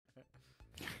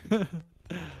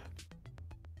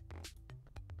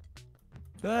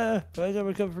Why is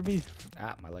everyone coming for me?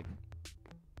 Ah, my leg.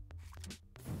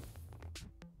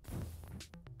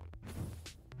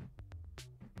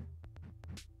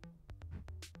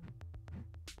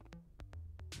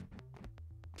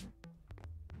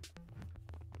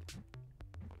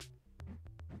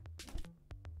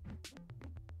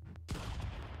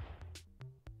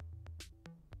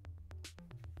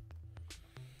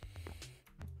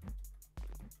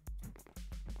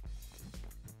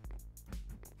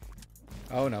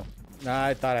 Oh no. Nah,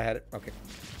 I thought I had it. Okay.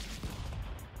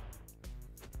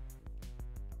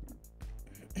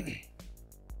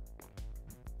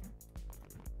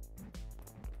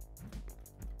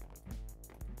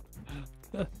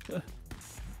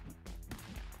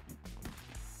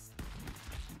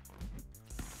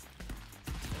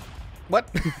 What?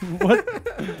 What?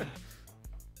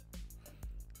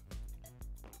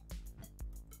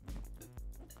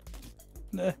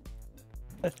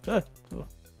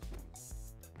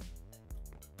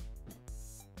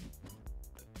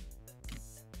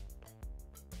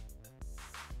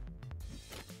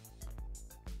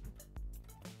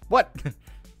 What?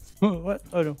 What?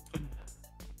 Oh no.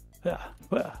 Yeah.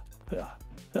 Yeah. Yeah.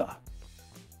 Yeah.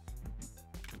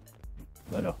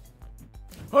 Oh no.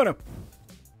 Oh no.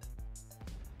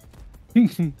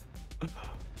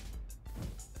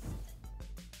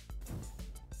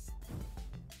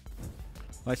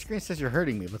 My screen says you're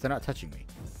hurting me, but they're not touching me.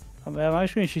 On my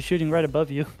screen, she's shooting right above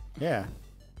you. Yeah.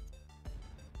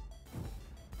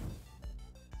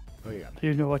 Oh, yeah.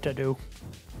 You know what to do.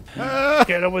 Ah!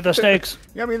 Get him with the stakes.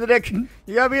 You got me in the dick.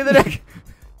 You got me in the dick.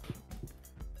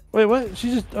 Wait, what?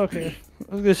 She just okay.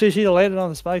 I was gonna say she landed on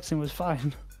the spikes and was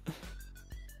fine.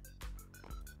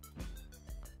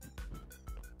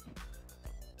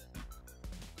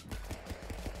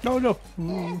 No, no.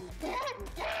 Ooh.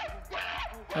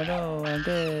 I know, I'm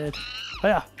dead. Oh,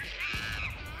 yeah.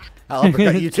 I'll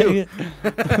uppercut you too.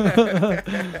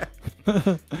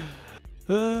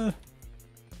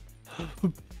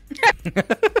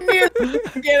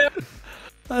 Get him.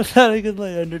 I thought I could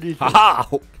lay underneath. Haha!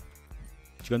 What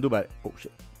you gonna do about it? Oh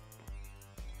shit.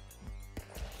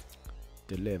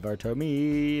 Deliver to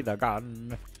me the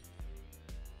gun.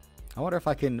 I wonder if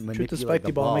I can Shoot manipulate the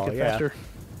spiky ball, make it yeah. faster.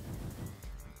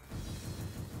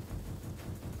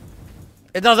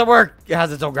 It doesn't work. It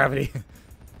has its own gravity.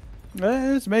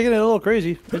 It's making it a little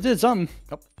crazy. It did something.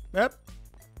 Yep. Yep.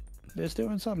 It's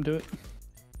doing something to it.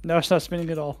 No, it's not spinning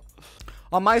at all.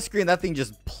 On my screen, that thing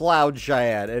just plowed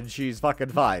Cheyenne, and she's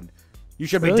fucking fine. You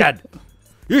should be Really? dead.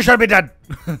 You should be dead.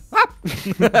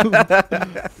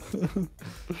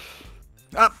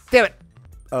 Ah, damn it.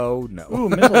 Oh no. Ooh,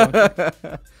 missile launcher.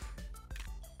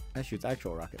 That shoots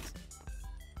actual rockets.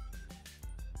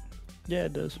 Yeah,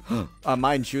 it does.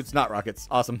 Mine shoots not rockets.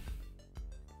 Awesome.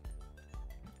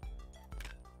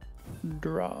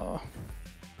 Draw.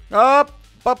 Up,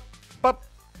 up, up,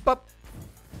 up.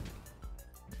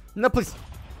 No, please.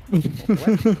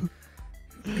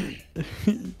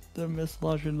 The missile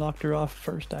launcher knocked her off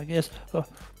first, I guess. Oh.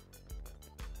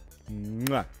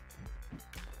 Mwah.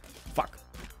 Fuck.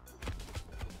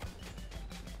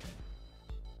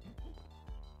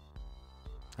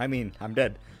 I mean, I'm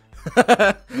dead.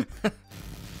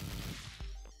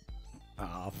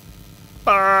 Oh,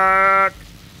 fuck.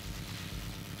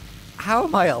 How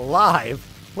am I alive?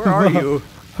 Where are you?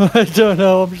 I don't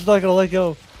know. I'm just not gonna let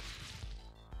go.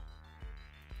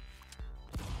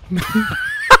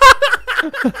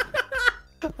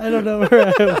 I don't know where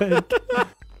I went.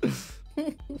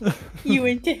 You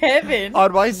went to heaven.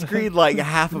 On my screen, like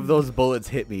half of those bullets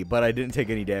hit me, but I didn't take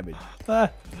any damage. Ah.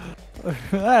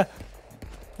 Ah.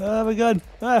 Ah, my gun.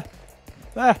 Ah.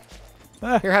 Ah.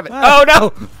 Ah. Here, have it. Ah. Oh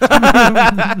no!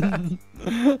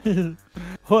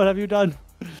 What have you done?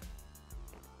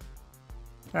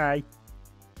 Hi.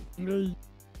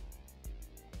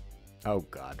 Oh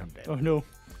god, I'm dead. Oh no.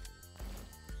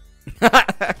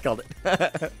 Killed it.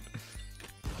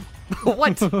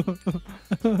 What?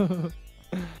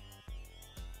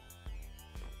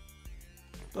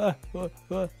 Ah, ah,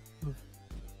 ah.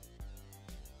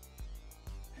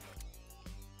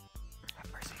 Have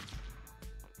mercy.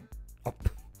 Oh.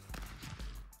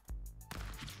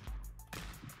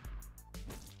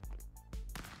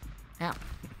 Ow.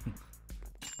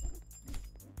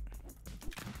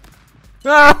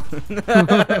 Ah!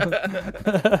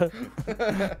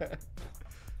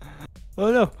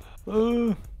 Oh no.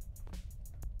 Oh.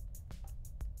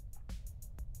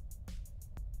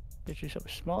 Get you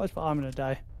something small as I'm gonna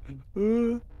die.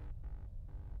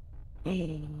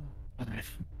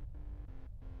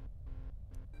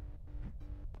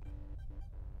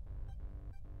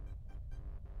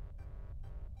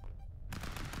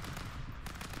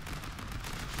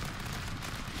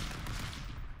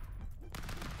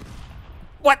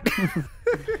 What?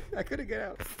 I couldn't get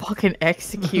out. Fucking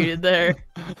executed there.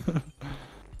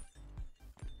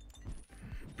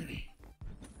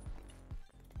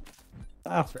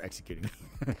 Ow. For executing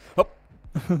me. Oh.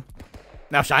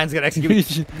 Now Cheyenne's gonna execute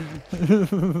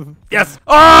me. Yes!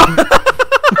 Oh!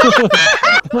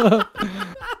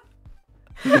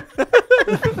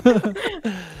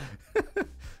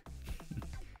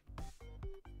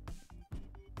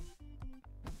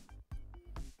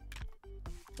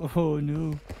 Oh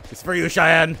no. It's for you,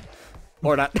 Cheyenne.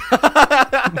 Or not.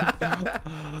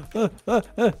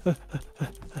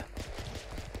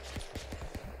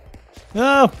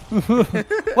 No!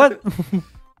 What?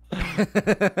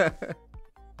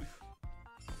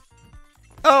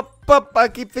 Oh, I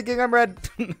keep thinking I'm red.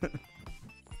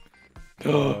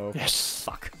 Oh, yes.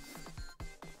 fuck.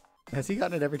 Has he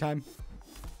gotten it every time?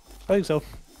 I think so.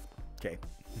 Okay.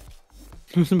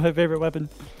 This is my favorite weapon.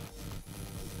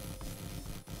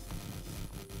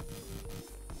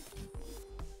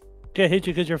 Can't hit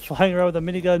you because you're flying around with a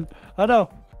minigun. Oh no.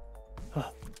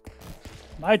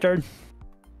 My turn.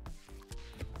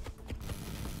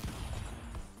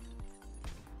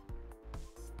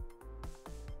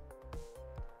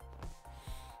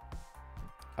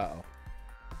 Uh-oh.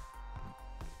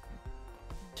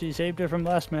 She saved it from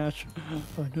last match.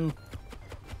 Oh no.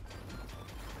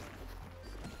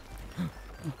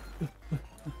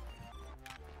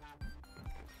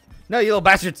 No, you little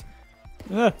bastards!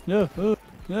 No, no, no,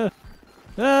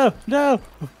 no, no.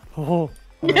 Oh,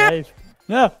 alive.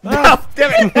 No, no. Oh,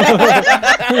 damn it!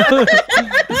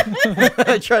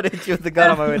 I tried to hit you with the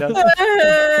gun on my way down.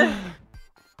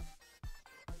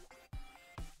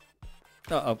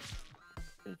 Uh-oh.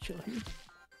 Chill here.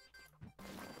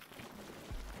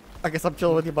 I guess I'm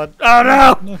chilling with you, bud. Oh,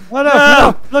 no! No, oh, no,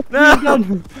 no, look what you've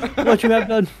done. What you have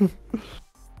done.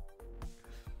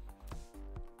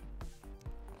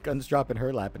 Guns drop in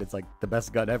her lap, and it's like the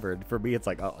best gun ever. And for me, it's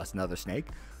like, oh, that's another snake.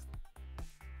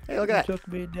 Hey, look at that. Took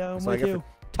me down That's what I with get you.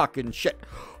 for talking shit.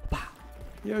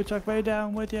 You took me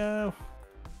down with you.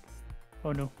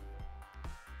 Oh no.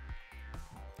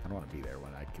 I don't want to be there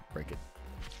when I could break it.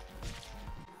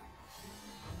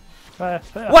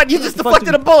 What? You just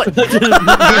deflected a bullet!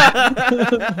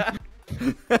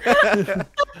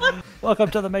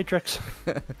 Welcome to the Matrix.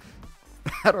 I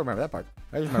don't remember that part.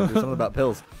 I just remember something about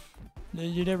pills.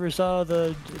 You never saw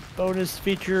the bonus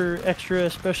feature extra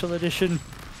special edition?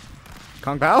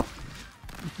 Kung Pao?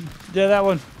 Yeah, that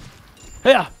one.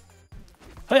 Hiya!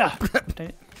 Hiya! Dang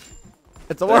it.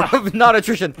 It's a war of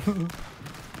non-attrition.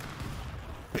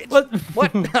 What?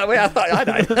 What? Wait, I thought I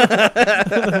died.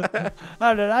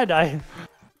 How did I die?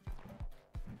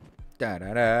 Da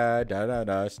da da da da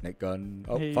da. Snake gun.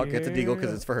 Oh fuck! It's a deagle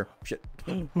because it's for her. Shit.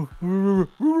 Oh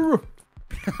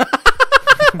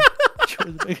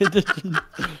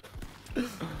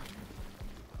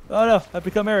no! I've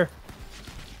become air.